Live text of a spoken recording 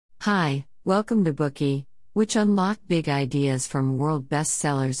Hi, welcome to Bookey, which unlock big ideas from world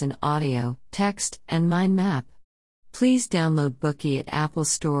bestsellers in audio, text, and mind map. Please download Bookey at Apple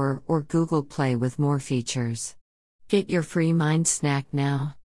Store or Google Play with more features. Get your free mind snack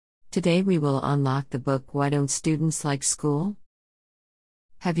now. Today we will unlock the book Why Don't Students Like School?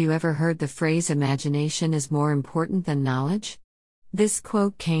 Have you ever heard the phrase imagination is more important than knowledge? This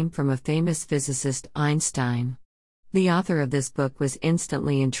quote came from a famous physicist, Einstein. The author of this book was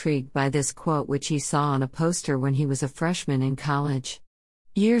instantly intrigued by this quote, which he saw on a poster when he was a freshman in college.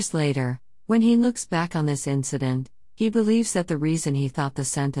 Years later, when he looks back on this incident, he believes that the reason he thought the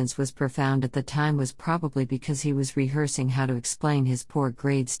sentence was profound at the time was probably because he was rehearsing how to explain his poor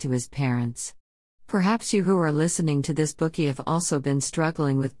grades to his parents. Perhaps you who are listening to this Bookey have also been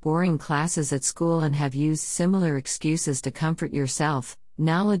struggling with boring classes at school and have used similar excuses to comfort yourself.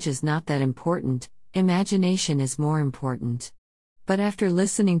 Knowledge is not that important. Imagination is more important. But after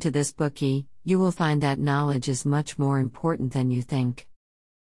listening to this Bookey, you will find that knowledge is much more important than you think.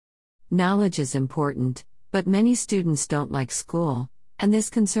 Knowledge is important, but many students don't like school, and this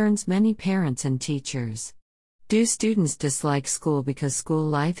concerns many parents and teachers. Do students dislike school because school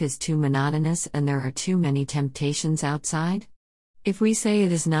life is too monotonous and there are too many temptations outside? If we say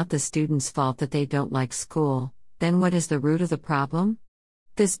it is not the students' fault that they don't like school, then what is the root of the problem?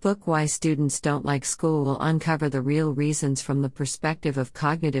 This book, Why Students Don't Like School, will uncover the real reasons from the perspective of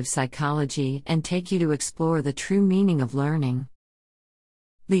cognitive psychology and take you to explore the true meaning of learning.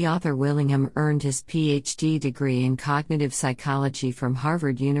 The author Willingham earned his PhD degree in cognitive psychology from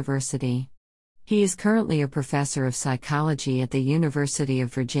Harvard University. He is currently a professor of psychology at the University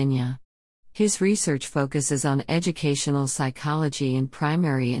of Virginia. His research focuses on educational psychology in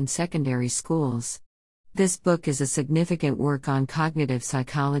primary and secondary schools. This book is a significant work on cognitive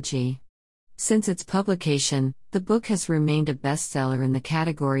psychology. Since its publication, the book has remained a bestseller in the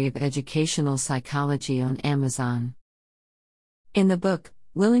category of educational psychology on Amazon. In the book,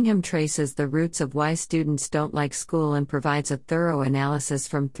 Willingham traces the roots of why students don't like school and provides a thorough analysis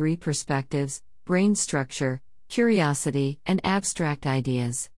from three perspectives: brain structure, curiosity, and abstract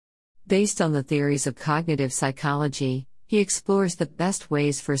ideas. Based on the theories of cognitive psychology, he explores the best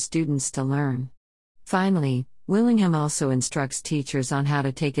ways for students to learn. Finally, Willingham also instructs teachers on how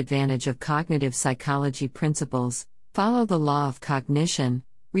to take advantage of cognitive psychology principles, follow the law of cognition,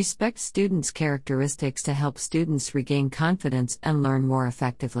 respect students' characteristics to help students regain confidence and learn more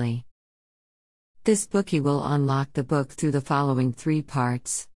effectively. This Bookey will unlock the book through the following three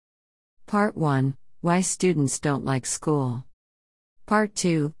parts. Part 1: Why Students Don't Like School. Part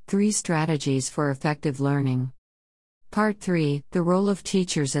 2: 3 Strategies for Effective Learning. Part 3: The Role of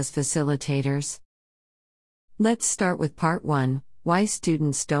Teachers as Facilitators. Let's start with Part 1, Why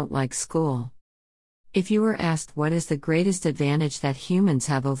Students Don't Like School. If you were asked what is the greatest advantage that humans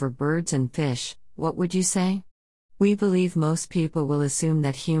have over birds and fish, what would you say? We believe most people will assume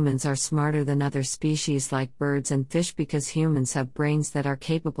that humans are smarter than other species like birds and fish because humans have brains that are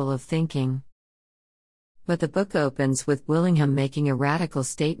capable of thinking. But the book opens with Willingham making a radical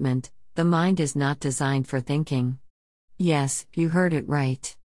statement: the mind is not designed for thinking. Yes, you heard it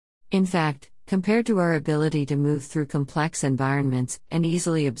right. In fact, compared to our ability to move through complex environments and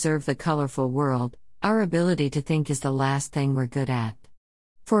easily observe the colorful world, our ability to think is the last thing we're good at.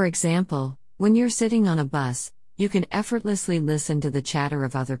 For example, when you're sitting on a bus, you can effortlessly listen to the chatter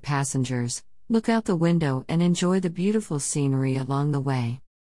of other passengers, look out the window and enjoy the beautiful scenery along the way.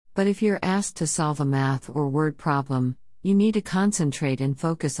 But if you're asked to solve a math or word problem, you need to concentrate and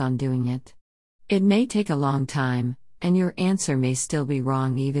focus on doing it. It may take a long time, and your answer may still be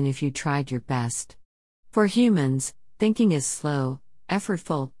wrong even if you tried your best. For humans, thinking is slow,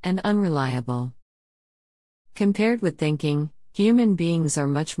 effortful, and unreliable. Compared with thinking, human beings are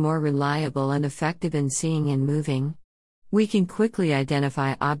much more reliable and effective in seeing and moving. We can quickly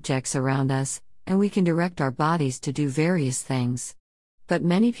identify objects around us, and we can direct our bodies to do various things. But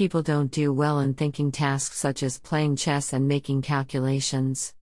many people don't do well in thinking tasks such as playing chess and making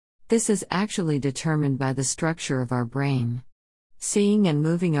calculations. This is actually determined by the structure of our brain. Seeing and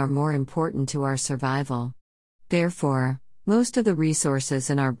moving are more important to our survival. Therefore, most of the resources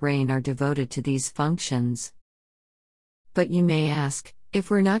in our brain are devoted to these functions. But you may ask, if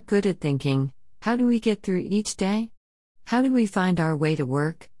we're not good at thinking, how do we get through each day? How do we find our way to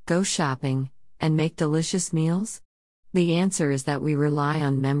work, go shopping, and make delicious meals? The answer is that we rely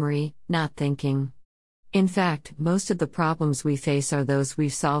on memory, not thinking. In fact, most of the problems we face are those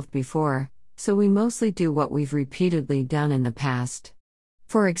we've solved before, so we mostly do what we've repeatedly done in the past.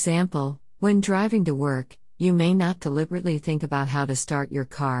 For example, when driving to work, you may not deliberately think about how to start your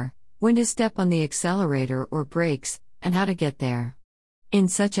car, when to step on the accelerator or brakes, and how to get there. In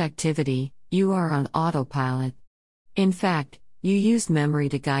such activity, you are on autopilot. In fact, you use memory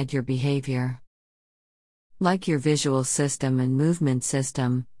to guide your behavior. Like your visual system and movement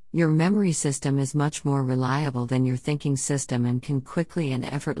system, your memory system is much more reliable than your thinking system and can quickly and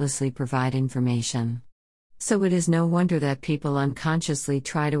effortlessly provide information. So it is no wonder that people unconsciously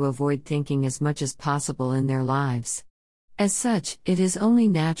try to avoid thinking as much as possible in their lives. As such, it is only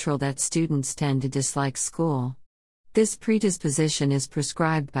natural that students tend to dislike school. This predisposition is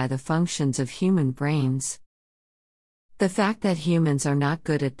prescribed by the functions of human brains. The fact that humans are not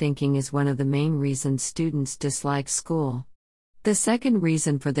good at thinking is one of the main reasons students dislike school. The second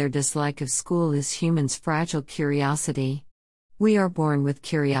reason for their dislike of school is humans' fragile curiosity. We are born with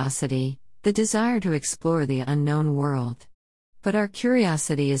curiosity, the desire to explore the unknown world. But our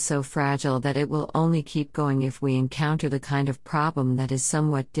curiosity is so fragile that it will only keep going if we encounter the kind of problem that is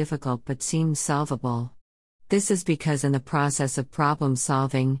somewhat difficult but seems solvable. This is because in the process of problem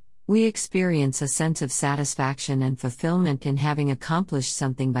solving, we experience a sense of satisfaction and fulfillment in having accomplished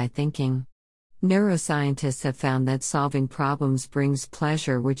something by thinking. Neuroscientists have found that solving problems brings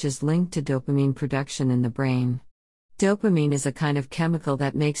pleasure, which is linked to dopamine production in the brain. Dopamine is a kind of chemical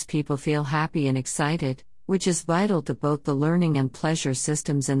that makes people feel happy and excited, which is vital to both the learning and pleasure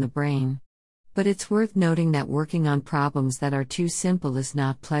systems in the brain. But it's worth noting that working on problems that are too simple is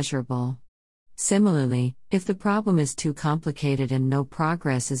not pleasurable. Similarly, if the problem is too complicated and no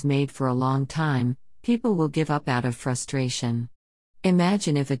progress is made for a long time, people will give up out of frustration.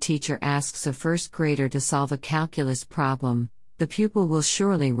 Imagine if a teacher asks a first grader to solve a calculus problem, the pupil will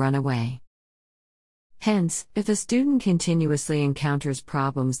surely run away. Hence, if a student continuously encounters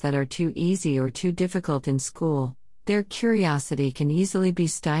problems that are too easy or too difficult in school, their curiosity can easily be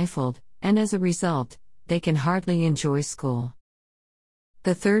stifled, and as a result, they can hardly enjoy school.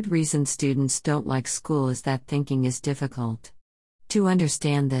 The third reason students don't like school is that thinking is difficult. To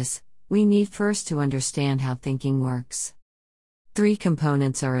understand this, we need first to understand how thinking works. 3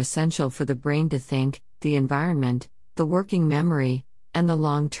 components are essential for the brain to think: the environment, the working memory, and the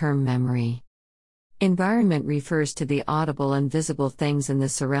long-term memory. Environment refers to the audible and visible things in the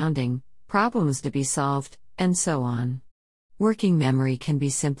surrounding, problems to be solved, and so on. Working memory can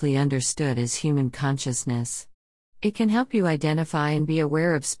be simply understood as human consciousness. It can help you identify and be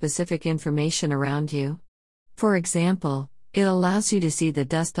aware of specific information around you. For example, it allows you to see the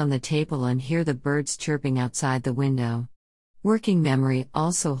dust on the table and hear the birds chirping outside the window. Working memory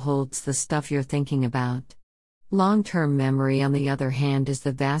also holds the stuff you're thinking about. Long-term memory, on the other hand, is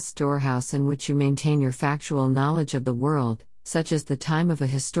the vast storehouse in which you maintain your factual knowledge of the world, such as the time of a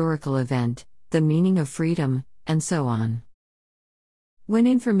historical event, the meaning of freedom, and so on. When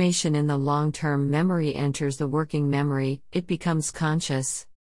information in the long-term memory enters the working memory, it becomes conscious.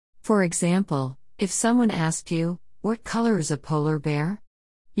 For example, if someone asked you, "What color is a polar bear?"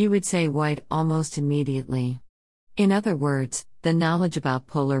 you would say white almost immediately. In other words, the knowledge about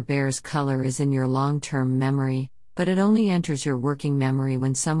polar bear's color is in your long-term memory, but it only enters your working memory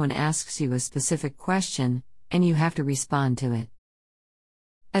when someone asks you a specific question, and you have to respond to it.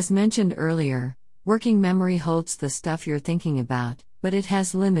 As mentioned earlier, working memory holds the stuff you're thinking about, but it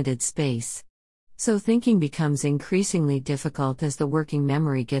has limited space. So thinking becomes increasingly difficult as the working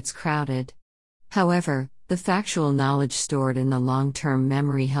memory gets crowded. However, the factual knowledge stored in the long-term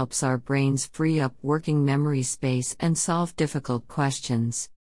memory helps our brains free up working memory space and solve difficult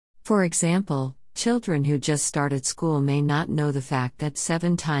questions. For example, children who just started school may not know the fact that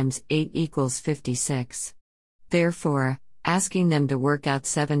 7 times 8 equals 56. Therefore, asking them to work out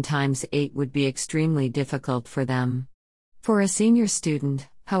 7 times 8 would be extremely difficult for them. For a senior student,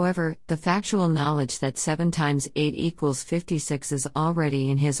 however, the factual knowledge that 7 times 8 equals 56 is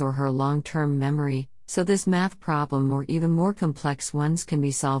already in his or her long-term memory, so this math problem or even more complex ones can be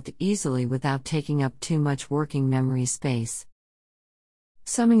solved easily without taking up too much working memory space.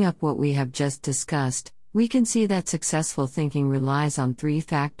 Summing up what we have just discussed, we can see that successful thinking relies on 3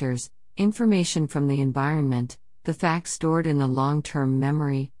 factors: information from the environment, the facts stored in the long-term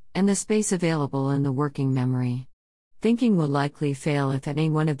memory, and the space available in the working memory. Thinking will likely fail if any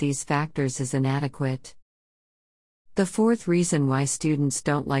one of these factors is inadequate. The fourth reason why students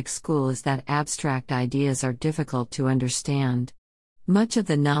don't like school is that abstract ideas are difficult to understand. Much of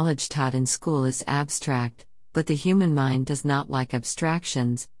the knowledge taught in school is abstract, but the human mind does not like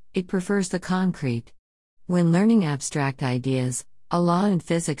abstractions, it prefers the concrete. When learning abstract ideas, a law in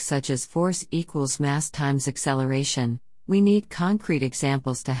physics such as force equals mass times acceleration, we need concrete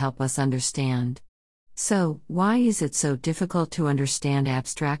examples to help us understand. So, why is it so difficult to understand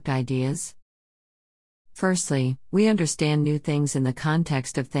abstract ideas? Firstly, we understand new things in the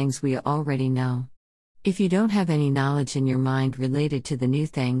context of things we already know. If you don't have any knowledge in your mind related to the new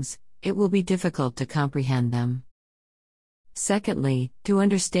things, it will be difficult to comprehend them. Secondly, to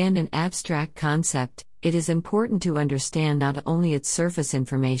understand an abstract concept, it is important to understand not only its surface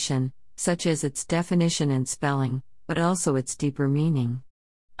information, such as its definition and spelling, but also its deeper meaning.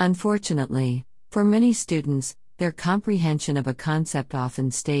 Unfortunately, for many students, their comprehension of a concept often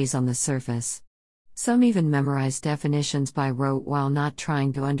stays on the surface. Some even memorize definitions by rote while not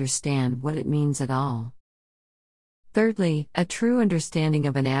trying to understand what it means at all. Thirdly, a true understanding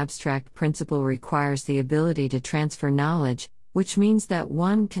of an abstract principle requires the ability to transfer knowledge, which means that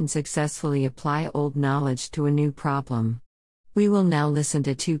one can successfully apply old knowledge to a new problem. We will now listen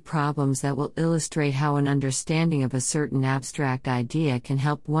to 2 problems that will illustrate how an understanding of a certain abstract idea can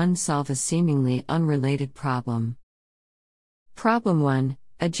help one solve a seemingly unrelated problem. Problem 1.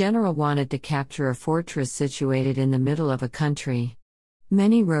 A general wanted to capture a fortress situated in the middle of a country.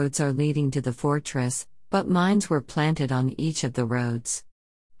 Many roads are leading to the fortress, but mines were planted on each of the roads.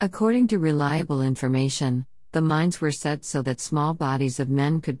 According to reliable information, the mines were set so that small bodies of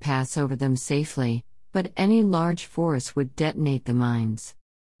men could pass over them safely, but any large force would detonate the mines.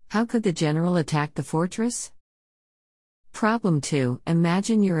 How could the general attack the fortress? Problem 2.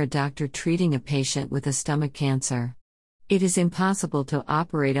 Imagine you're a doctor treating a patient with a stomach cancer. It is impossible to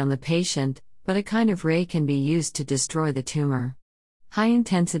operate on the patient, but a kind of ray can be used to destroy the tumor.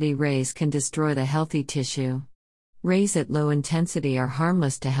 High-intensity rays can destroy the healthy tissue. Rays at low intensity are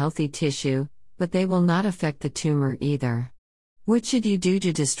harmless to healthy tissue, but they will not affect the tumor either. What should you do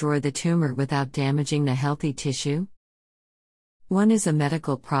to destroy the tumor without damaging the healthy tissue? One is a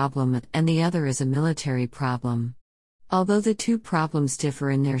medical problem and the other is a military problem. Although the 2 problems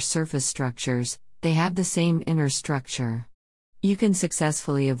differ in their surface structures, they have the same inner structure. You can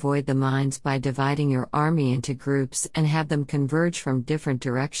successfully avoid the mines by dividing your army into groups and have them converge from different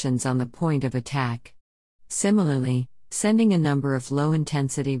directions on the point of attack. Similarly, sending a number of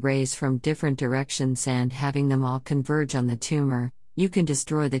low-intensity rays from different directions and having them all converge on the tumor, you can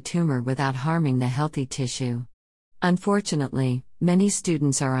destroy the tumor without harming the healthy tissue. Unfortunately, many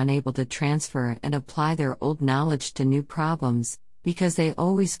students are unable to transfer and apply their old knowledge to new problems, because they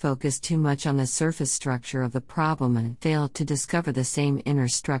always focus too much on the surface structure of the problem and fail to discover the same inner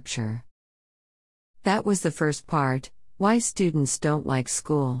structure. That was the first part, why students don't like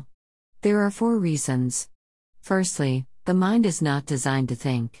school. There are 4 reasons. Firstly, the mind is not designed to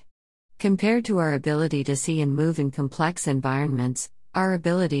think. Compared to our ability to see and move in complex environments, our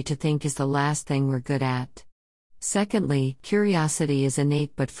ability to think is the last thing we're good at. Secondly, curiosity is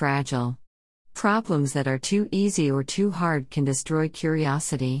innate but fragile. Problems that are too easy or too hard can destroy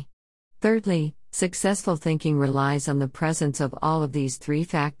curiosity. Thirdly, successful thinking relies on the presence of all of these 3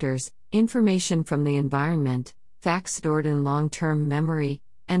 factors: information from the environment, facts stored in long-term memory,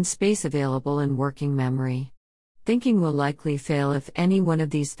 and space available in working memory. Thinking will likely fail if any one of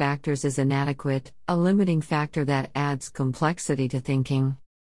these factors is inadequate, a limiting factor that adds complexity to thinking.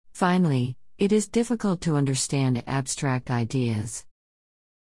 Finally, it is difficult to understand abstract ideas.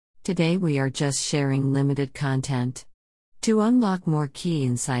 Today we are just sharing limited content. To unlock more key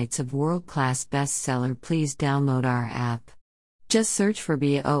insights of world-class bestseller, please download our app. Just search for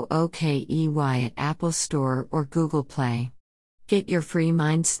BOOKEY at Apple Store or Google Play. Get your free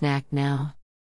mind snack now.